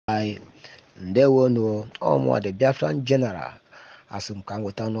anyị. Ndewo no ọmụ the Biafran general asụm ka m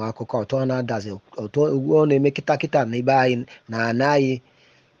weta nụ akụkọ ọtọ na-adazi ọtọ ọ na-eme kịta kịta na ibe anyị na ana anyị.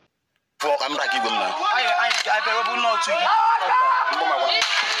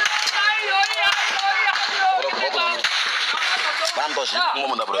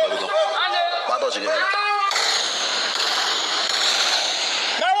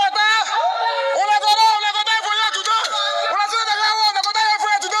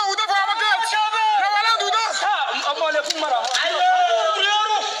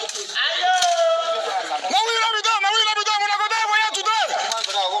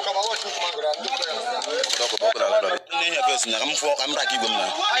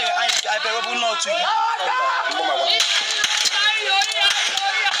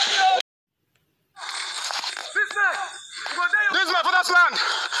 This is my father's land.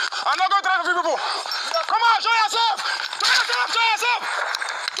 I'm not going to try to feed people. Come on, show yourself. Show yourself. Show yourself.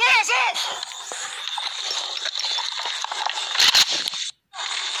 Show yourself.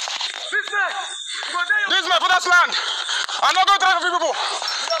 This is my father's land. I'm not going to try to feed people.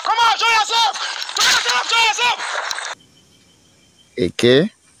 Come on, show yourself. Show yourself. Show yourself. Okay.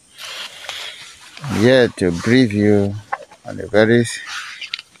 Here to brief you on the very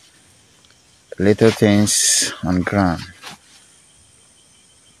little things on ground.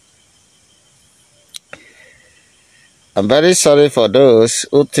 I'm very sorry for those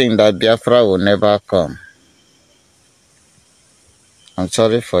who think that Biafra will never come. I'm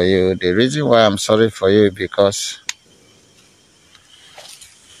sorry for you. The reason why I'm sorry for you is because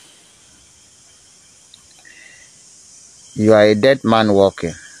you are a dead man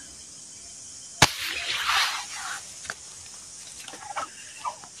walking.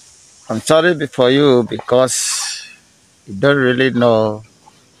 I'm sorry for you because you don't really know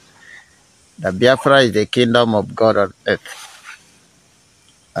that Biafra is the kingdom of God on earth,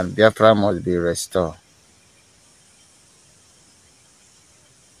 and Biafra must be restored.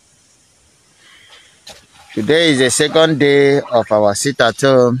 Today is the second day of our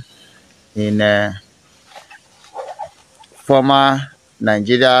sit-at-home in former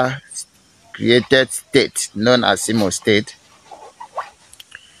Nigeria created state known as Imo State.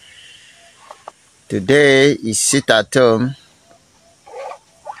 Today is sit-at-home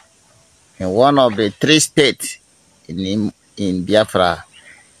in one of the 3 states in Biafra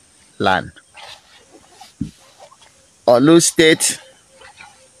land. Olu State,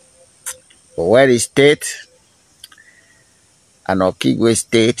 Owerri State, and Okigwe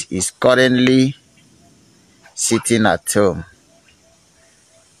State is currently sitting at home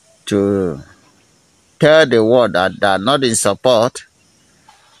to tell the world that they are not in support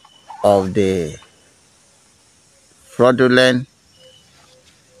of the fraudulent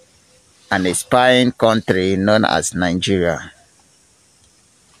and a spying country known as Nigeria.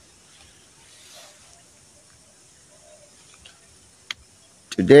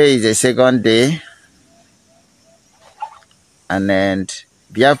 Today is the second day, and then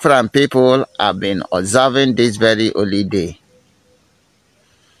Biafran people have been observing this very holy day.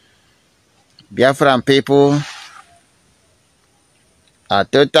 Biafran people are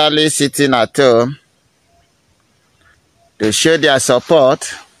totally sitting at home to show their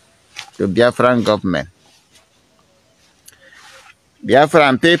support to Biafran government.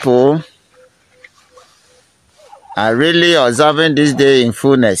 Biafran people are really observing this day in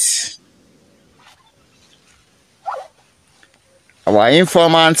fullness. Our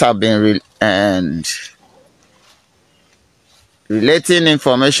informants have been relating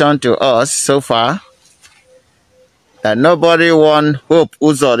information to us so far that nobody wants Hope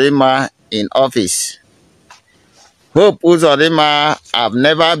Uzodimma in office. Hope Uzodimma have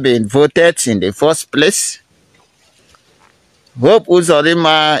never been voted in the first place. Hope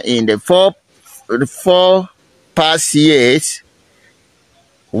Uzodimma in the four past years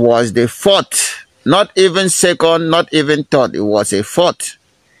was the 4th, not even 2nd, not even 3rd. It was a 4th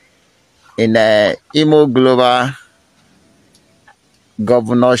in the Imo Global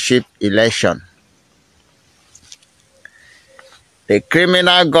governorship election. The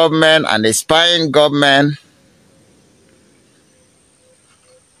criminal government and the spying government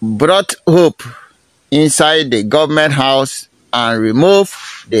brought Hope inside the government house and removed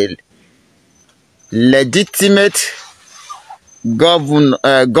the legitimate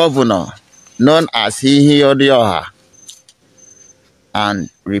governor known as Hihi Odioha and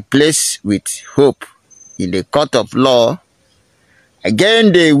replaced with Hope in the court of law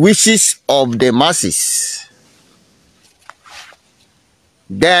against the wishes of the masses.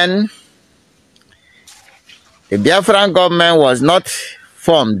 Then the Biafran government was not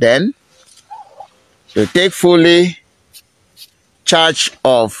formed then to take fully charge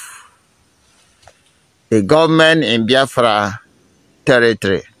of the government in Biafra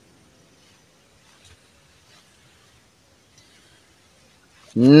territory.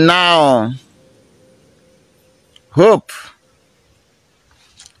 Now, Hope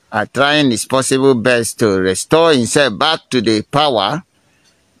are trying his possible best to restore himself back to the power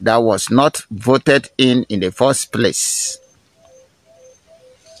that was not voted in the first place.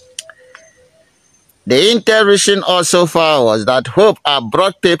 The intel reaching us so far was that Hope have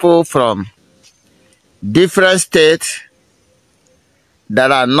brought people from different states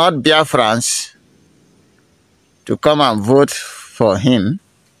that are not Biafrans to come and vote for him.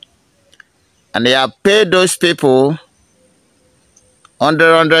 And they have paid those people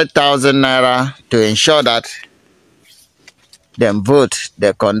 100,000 naira to ensure that them vote,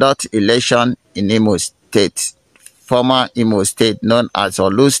 they conduct election in Imo State, former Imo State known as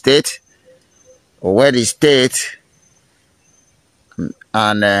Olu State, Owerri State,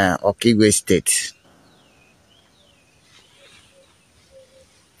 and Okigwe State.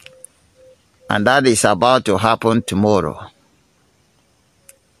 And that is about to happen tomorrow.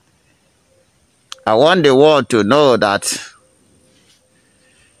 I want the world to know that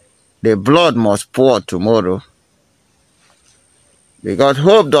the blood must pour tomorrow, because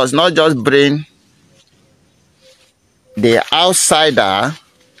Hope does not just bring the outsider,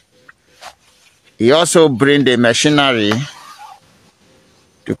 he also brings the machinery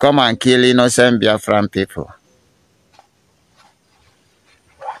to come and kill innocent Biafran people.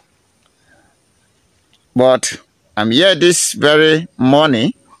 But I'm here this very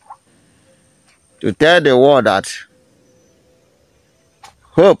morning to tell the world that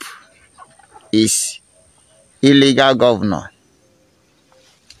Hope is illegal governor.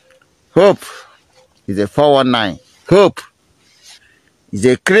 Hope is a 419. Hope is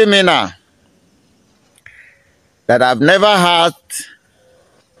a criminal that I've never had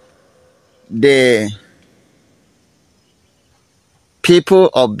the people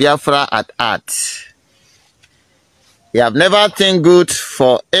of Biafra at heart. He have never think good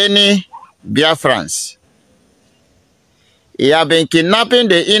for any Biafrans. He have been kidnapping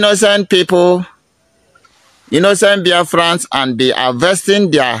the innocent people, innocent Biafrans, and be harvesting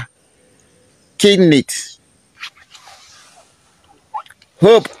their kidneys.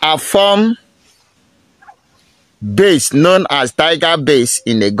 Hope have formed base known as Tiger Base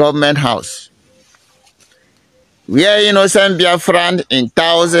in the government house, where innocent Biafran in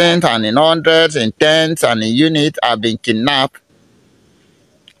thousands and in hundreds, in tens and in units have been kidnapped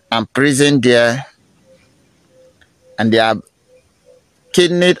and imprisoned there, and their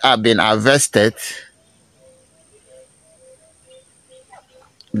kidneys have been harvested.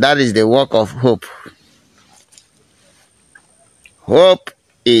 That is the work of Hope. Hope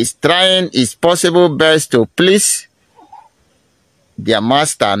is trying his possible best to please their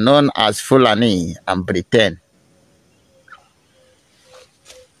master known as Fulani and pretend.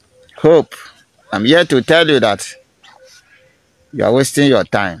 Hope, I'm here to tell you that you are wasting your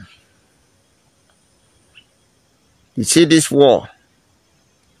time. You see this war,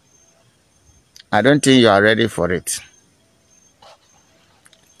 I don't think you are ready for it.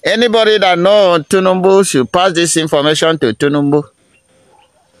 Anybody that knows Tinubu should pass this information to Tinubu.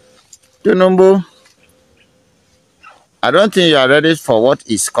 Tinubu, I don't think you are ready for what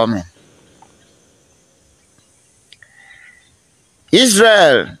is coming.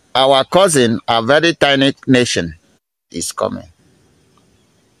 Israel, our cousin, a very tiny nation, is coming.